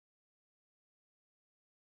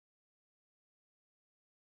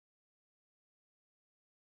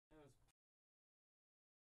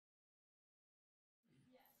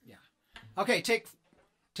Okay, take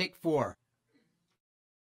 4.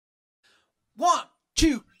 1,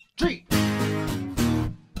 2, 3.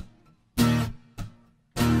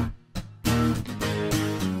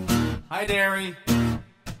 Hi, Derry.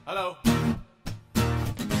 Hello.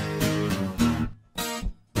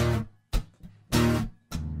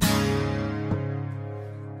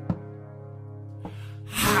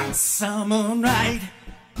 Hot summer night,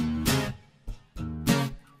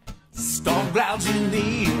 storm clouds in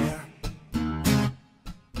the air.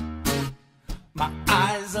 My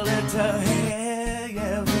eyes are a little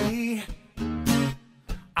heavy.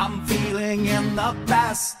 I'm feeling in the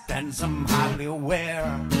past and some hardly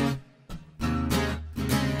aware.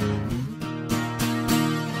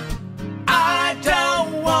 I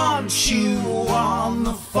don't want you on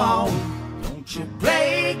the phone. Don't you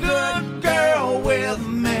play good girl with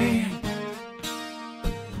me?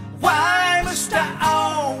 Why must I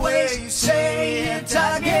always say it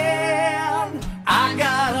again? I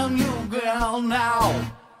got a new girl now.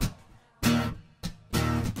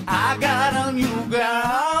 I got a new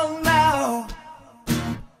girl now.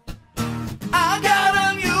 I got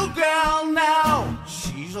a new girl now.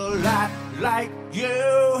 She's a lot like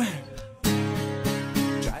you.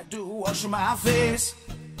 Tried to wash my face,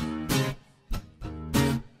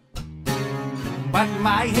 but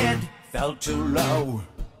my head felt too low.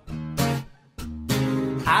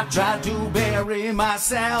 I tried to bury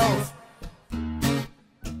myself,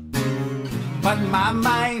 but my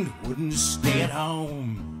mind wouldn't stay at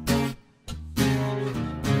home.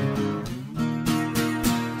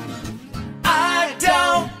 I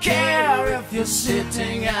don't care if you're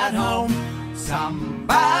sitting at home.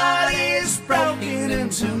 Somebody's broken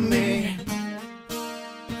into me.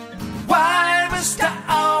 Why must I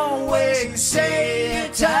always say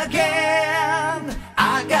it again?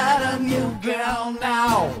 I got a new girl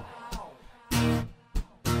now.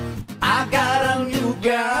 I got a new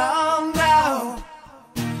girl now.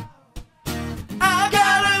 I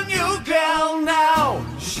got a new girl now.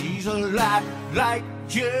 She's a lot like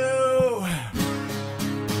you.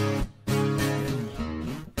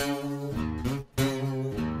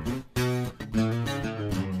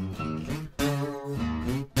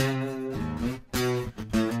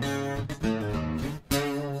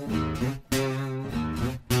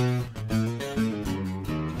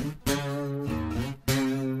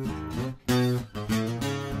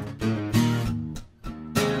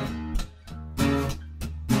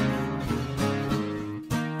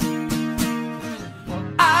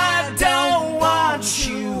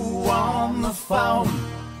 Phone.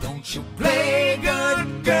 Don't you play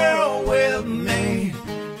good girl with me?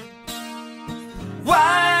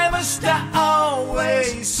 Why must I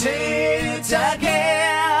always say it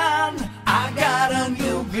again? I got a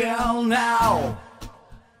new girl now.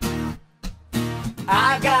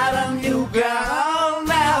 I got a new girl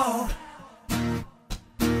now.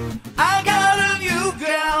 I got a new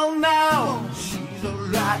girl now. She's a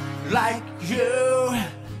lot like you.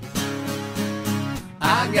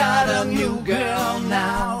 I got a new girl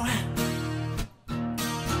now.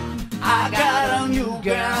 I got a new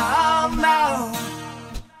girl now.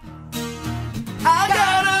 I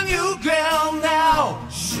got a new girl now.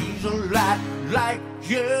 She's a lot like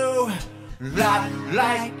you. Lot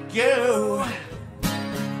like you.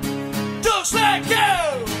 Just like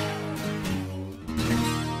you.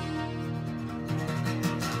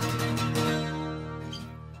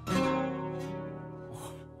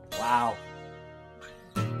 Wow.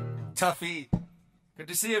 Tuffy. Good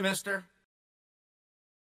to see you, mister.